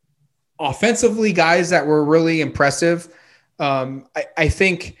 Offensively, guys that were really impressive. I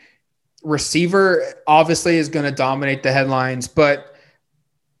think receiver obviously is going to dominate the headlines, but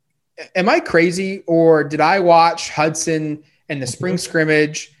am I crazy, or did I watch Hudson in the spring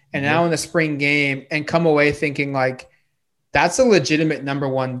scrimmage and now in the spring game and come away thinking like that's a legitimate number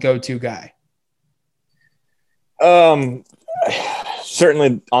one go-to guy?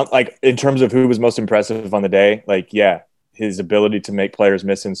 Certainly, like in terms of who was most impressive on the day, like, yeah, his ability to make players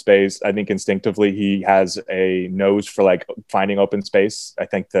miss in space. I think instinctively he has a nose for like finding open space. I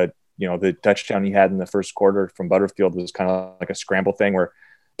think that, the touchdown he had in the first quarter from Butterfield was kind of like a scramble thing where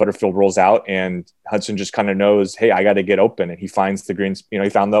Butterfield rolls out and Hudson just kind of knows, hey, I got to get open. And he finds the green, he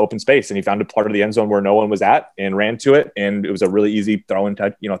found the open space and he found a part of the end zone where no one was at and ran to it. And it was a really easy throw and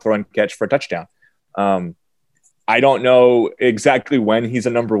catch for a touchdown. I don't know exactly when he's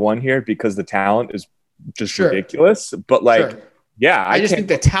a number one here because the talent is just ridiculous. But yeah, I just think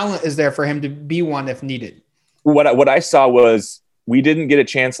the talent is there for him to be one if needed. What I saw was we didn't get a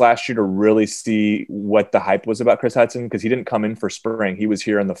chance last year to really see what the hype was about Chris Hudson because he didn't come in for spring. He was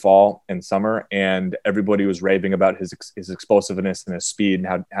here in the fall and summer, and everybody was raving about his explosiveness and his speed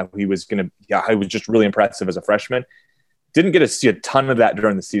and how he was he was just really impressive as a freshman. Didn't get to see a ton of that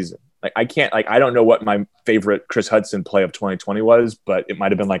during the season. I don't know what my favorite Chris Hudson play of 2020 was, but it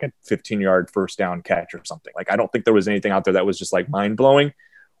might've been like a 15-yard first down catch or something. I don't think there was anything out there that was just like mind blowing.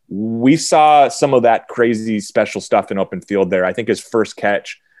 We saw some of that crazy special stuff in open field there. I think his first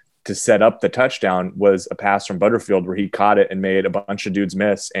catch to set up the touchdown was a pass from Butterfield where he caught it and made a bunch of dudes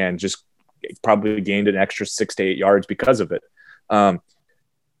miss and just probably gained an extra 6 to 8 yards because of it.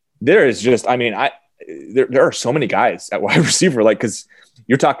 There is just, there are so many guys at wide receiver, because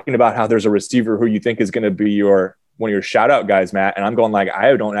you're talking about how there's a receiver who you think is going to be one of your shout out guys, Matt. And I'm going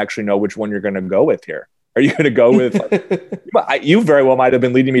I don't actually know which one you're going to go with here. Are you going to go with, you very well might've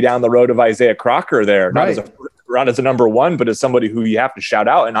been leading me down the road of Isaiah Crocker there, not as a number one, but as somebody who you have to shout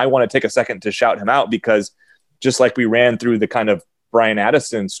out. And I want to take a second to shout him out because just like we ran through the kind of Brian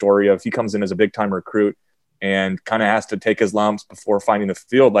Addison story of he comes in as a big time recruit and kind of has to take his lumps before finding the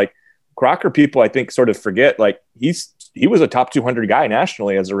field. Crocker people, I think, sort of forget, he was a top 200 guy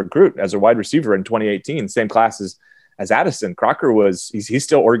nationally as a recruit, as a wide receiver in 2018, same class as Addison. Crocker he's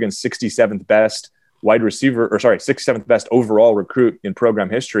still Oregon's 67th best wide receiver, 67th best overall recruit in program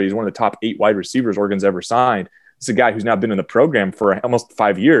history. He's one of the top 8 wide receivers Oregon's ever signed. It's a guy who's now been in the program for almost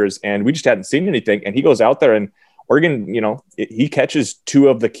 5 years, and we just hadn't seen anything. And he goes out there and Oregon, he catches 2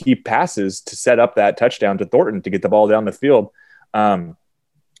 of the key passes to set up that touchdown to Thornton to get the ball down the field.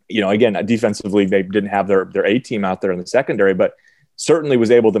 Again, defensively, they didn't have their A team out there in the secondary, but certainly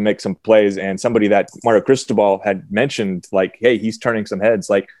was able to make some plays. And somebody that Mario Cristobal had mentioned, hey, he's turning some heads.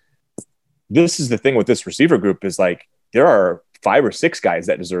 This is the thing with this receiver group is there are 5 or 6 guys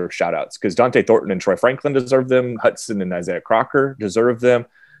that deserve shout outs because Dante Thornton and Troy Franklin deserve them. Hudson and Isaiah Crocker deserve them.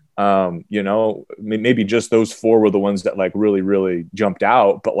 Maybe just those 4 were the ones that really, really jumped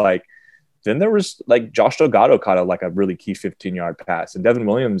out. But then there was Josh Delgado caught a really key 15-yard pass, and Devin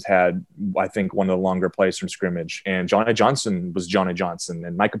Williams had, I think, one of the longer plays from scrimmage, and Johnny Johnson was Johnny Johnson,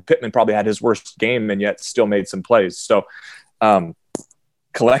 and Micah Pittman probably had his worst game and yet still made some plays. So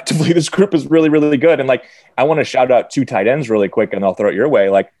collectively, this group is really, really good. And I want to shout out 2 tight ends really quick, and I'll throw it your way.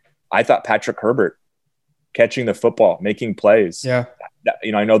 I thought Patrick Herbert catching the football, making plays. Yeah.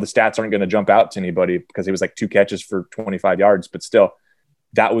 I know the stats aren't going to jump out to anybody because he was 2 catches for 25 yards, but still,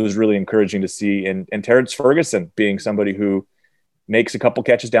 that was really encouraging to see. And Terrence Ferguson being somebody who makes a couple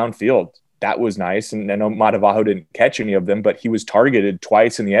catches downfield. That was nice. And I know Matavaho didn't catch any of them, but he was targeted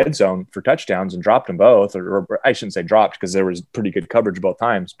twice in the end zone for touchdowns and dropped them both. Or I shouldn't say dropped because there was pretty good coverage both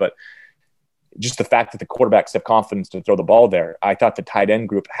times. But just the fact that the quarterbacks have confidence to throw the ball there, I thought the tight end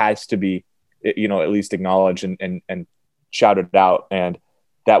group has to be, at least acknowledged and shouted out. And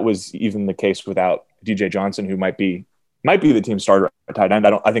that was even the case without DJ Johnson, who might be the team starter at tight end.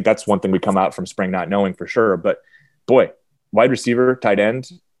 I think that's one thing we come out from spring not knowing for sure. But boy, wide receiver, tight end,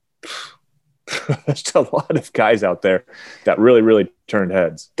 there's a lot of guys out there that really, really turned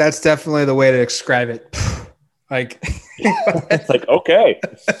heads. That's definitely the way to describe it. It's okay.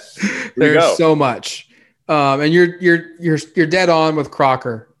 There's so much. And you're dead on with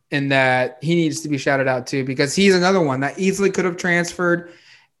Crocker in that he needs to be shouted out too, because he's another one that easily could have transferred.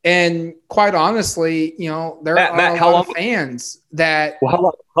 And quite honestly, there are a lot of fans that.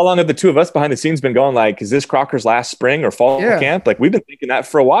 Well, how long have the two of us behind the scenes been going? Like, is this Crocker's last spring or fall camp? Like, we've been thinking that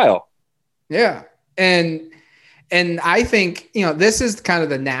for a while. Yeah, and I think this is kind of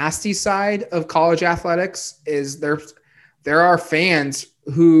the nasty side of college athletics. Is there are fans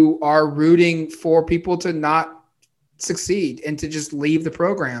who are rooting for people to not succeed and to just leave the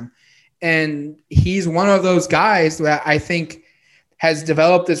program, and he's one of those guys that I think has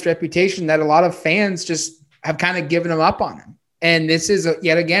developed this reputation that a lot of fans just have kind of given him up on him. And this is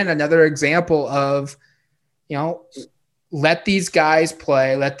yet again another example of, let these guys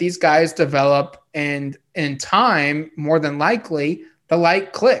play, let these guys develop, and in time, more than likely, the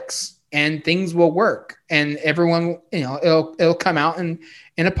light clicks and things will work, and everyone, it'll come out in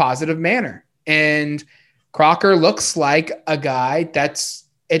a positive manner. And Crocker looks like a guy it's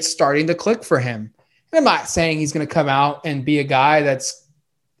starting to click for him. I'm not saying he's going to come out and be a guy that's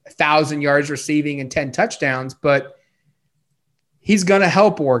 1,000 yards receiving and 10 touchdowns, but he's going to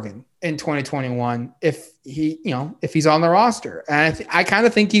help Oregon in 2021 if he's on the roster. And I kind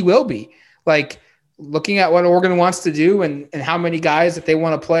of think he will be. Like, looking at what Oregon wants to do and how many guys that they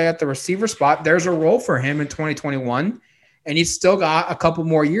want to play at the receiver spot, there's a role for him in 2021. And he's still got a couple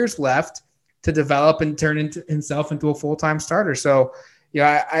more years left to develop and turn himself into a full-time starter. So,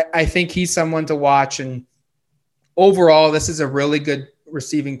 I think he's someone to watch. And overall, this is a really good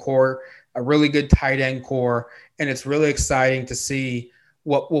receiving core, a really good tight end core, and it's really exciting to see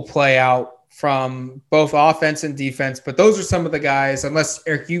what will play out from both offense and defense. But those are some of the guys, unless,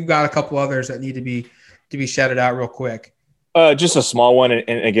 Eric, you've got a couple others that need to be shouted out real quick. Just a small one.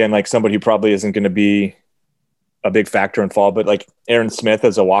 And again, like somebody who probably isn't going to be a big factor in fall, but like Aaron Smith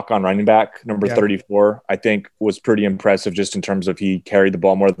as a walk-on running back, number 34, I think was pretty impressive just in terms of he carried the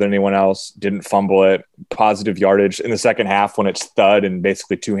ball more than anyone else, didn't fumble it, positive yardage. In the second half, when it's thud and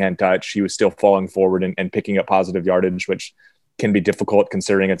basically two-hand touch, he was still falling forward and picking up positive yardage, which can be difficult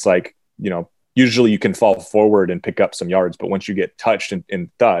considering it's like, usually you can fall forward and pick up some yards, but once you get touched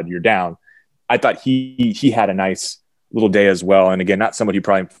in thud, you're down. I thought he had a nice little day as well. And again, not somebody who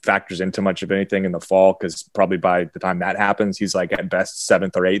probably factors into much of anything in the fall, because probably by the time that happens, he's like at best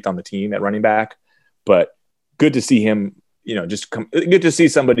 7th or 8th on the team at running back. But good to see him, good to see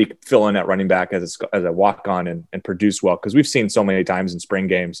somebody fill in at running back as a walk-on and produce well. Because we've seen so many times in spring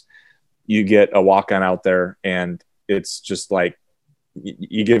games, you get a walk-on out there and it's just like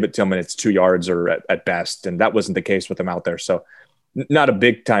you give it to him and it's 2 yards or at best. And that wasn't the case with him out there. So not a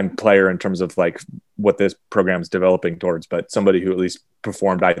big time player in terms of like what this program is developing towards, but somebody who at least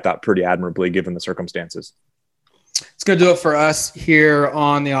performed, I thought, pretty admirably given the circumstances. It's going to do it for us here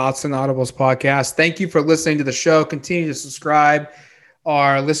on the Odds and Audibles podcast. Thank you for listening to the show. Continue to subscribe.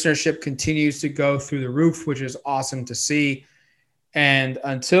 Our listenership continues to go through the roof, which is awesome to see. And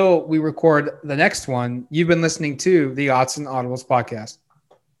until we record the next one, you've been listening to the Odds and Audibles podcast.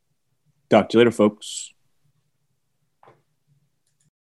 Talk to you later, folks.